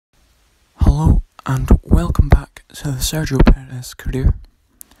Hello and welcome back to the Sergio Perez career.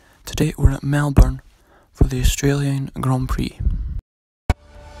 Today we're at Melbourne for the Australian Grand Prix.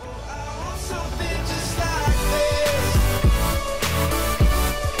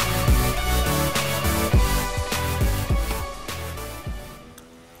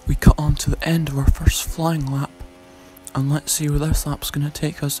 We cut on to the end of our first flying lap, and let's see where this lap's going to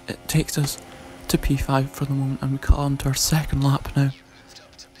take us. It takes us to P5 for the moment, and we cut on to our second lap now,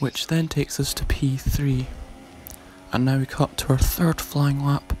 which then takes us to P3. And now we cut to our third flying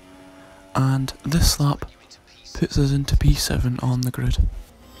lap, and this lap puts us into P7 on the grid.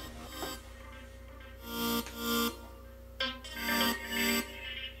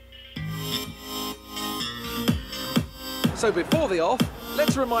 So before the off,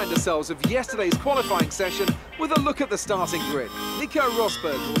 let's remind ourselves of yesterday's qualifying session with a look at the starting grid. Nico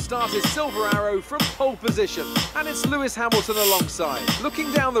Rosberg will start his silver arrow from pole position, and it's Lewis Hamilton alongside.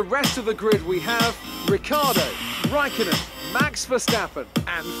 Looking down the rest of the grid, we have Ricciardo, Raikkonen, Max Verstappen,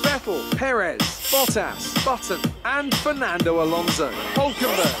 and Vettel, Perez, Bottas, Button, and Fernando Alonso.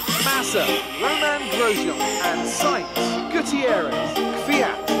 Hulkenberg, Massa, Roman Grosjean, and Sainz, Gutierrez,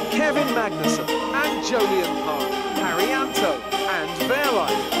 Kvyat, Kevin Magnussen, and Jolyon Park, Arianto, and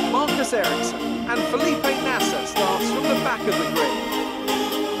Wehrlein, Marcus Ericsson, and Felipe Nasser starts from the back of the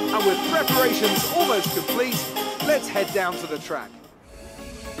grid. And with preparations almost complete, let's head down to the track.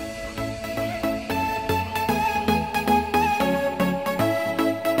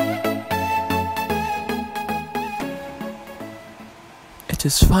 It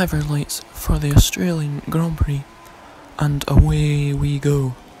is 5 hour lights for the Australian Grand Prix, and away we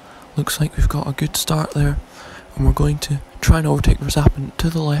go. Looks like we've got a good start there, and we're going to try and overtake Verstappen to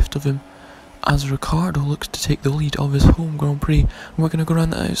the left of him as Ricciardo looks to take the lead of his home Grand Prix. And we're going to go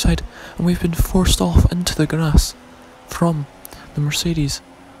around the outside, and we've been forced off into the grass from the Mercedes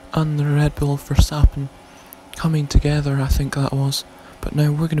and the Red Bull of Verstappen coming together, I think that was. But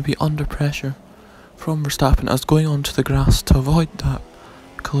now we're going to be under pressure from Verstappen as going onto the grass to avoid that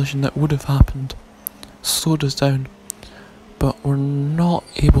collision that would have happened. Slowed us down, but we're not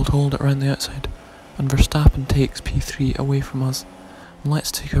able to hold it around the outside, and Verstappen takes P3 away from us. And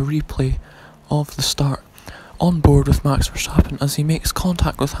let's take a replay of the start on board with Max Verstappen as he makes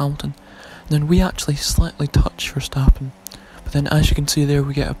contact with Hamilton, and then we actually slightly touch Verstappen, but then as you can see there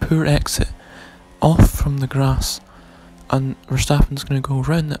we get a poor exit off from the grass, and Verstappen's going to go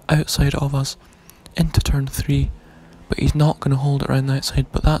around the outside of us into turn 3, but he's not going to hold it around the outside,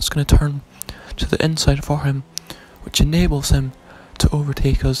 but that's going to turn to the inside for him, which enables him to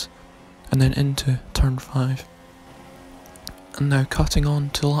overtake us, and then into turn 5. And now cutting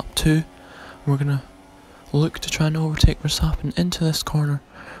on to lap 2, we're going to look to try and overtake Verstappen into this corner.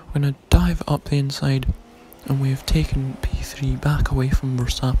 We're going to dive up the inside, and we have taken P3 back away from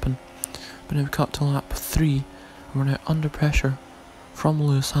Verstappen. But now we cut to lap 3, and we're now under pressure from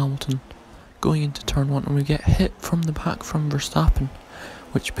Lewis Hamilton going into turn 1, and we get hit from the back from Verstappen,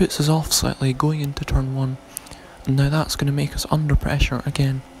 which puts us off slightly going into turn 1. And now that's going to make us under pressure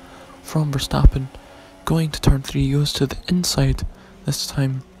again from Verstappen. Going to turn 3, goes to the inside this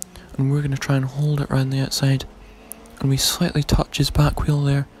time, and we're going to try and hold it around the outside, and we slightly touch his back wheel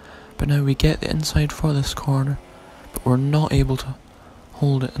there, but now we get the inside for this corner, but we're not able to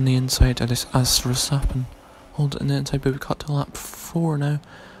hold it in the inside as Verstappen hold it in the inside. But we cut to lap 4 now, and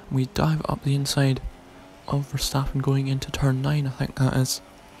we dive up the inside of Verstappen going into turn 9, I think that is,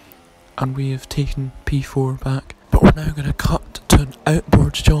 and we have taken P4 back. But we're now going to cut to an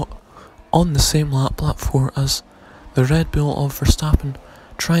outboard shot on the same lap, lap 4, as the Red Bull of Verstappen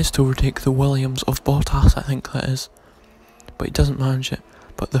tries to overtake the Williams of Bottas, I think that is, but he doesn't manage it.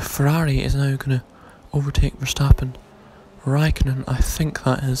 But the Ferrari is now going to overtake Verstappen. Raikkonen, I think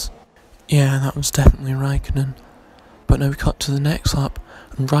that is. Yeah, that was definitely Raikkonen. But now we cut to the next lap,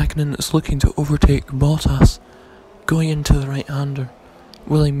 and Raikkonen is looking to overtake Bottas going into the right-hander.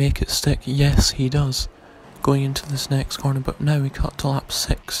 Will he make it stick? Yes, he does, going into this next corner. But now we cut to lap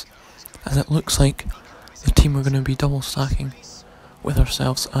 6, as it looks like the team are going to be double stacking with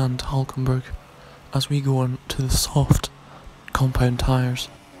ourselves and Hulkenberg as we go on to the soft compound tyres.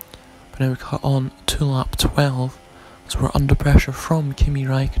 But now we cut on to lap 12, as we're under pressure from Kimi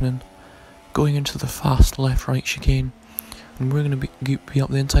Raikkonen going into the fast left-right chicane, and we're going to be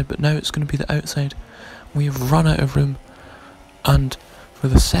up the inside, but now it's going to be the outside. We have run out of room, and for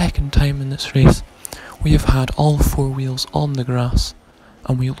the second time in this race we have had all 4 wheels on the grass,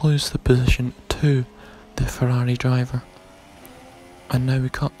 and we lose the position to the Ferrari driver. And now we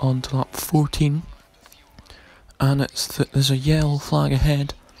cut on to lap 14, and there's a yellow flag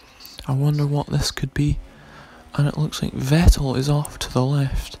ahead. I wonder what this could be, and it looks like Vettel is off to the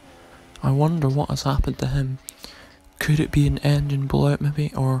left, I wonder what has happened to him. Could it be an engine blowout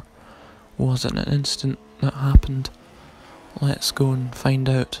maybe, or was it an incident that happened? Let's go and find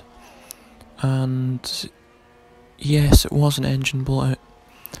out. And yes, it was an engine blowout.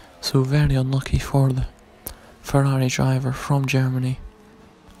 So very unlucky for the Ferrari driver from Germany.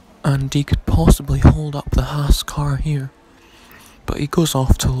 And he could possibly hold up the Haas car here. But he goes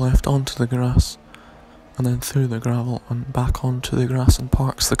off to the left onto the grass, and then through the gravel and back onto the grass, and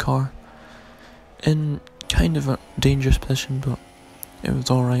parks the car in kind of a dangerous position, but it was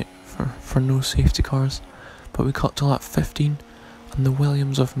alright for no safety cars. But we got to lap 15, and the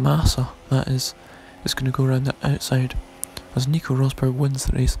Williams of Massa, that is going to go around the outside. As Nico Rosberg wins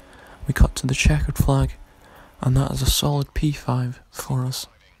the race, we cut to the checkered flag, and that is a solid P5 for us.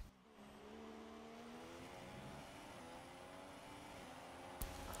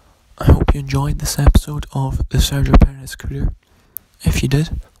 I hope you enjoyed this episode of the Sergio Perez career. If you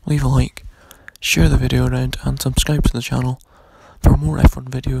did, leave a like, share the video around, and subscribe to the channel for more F1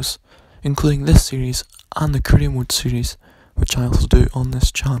 videos, including this series and the career mode series, which I also do on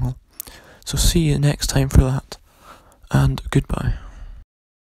this channel. So see you next time for that, and goodbye.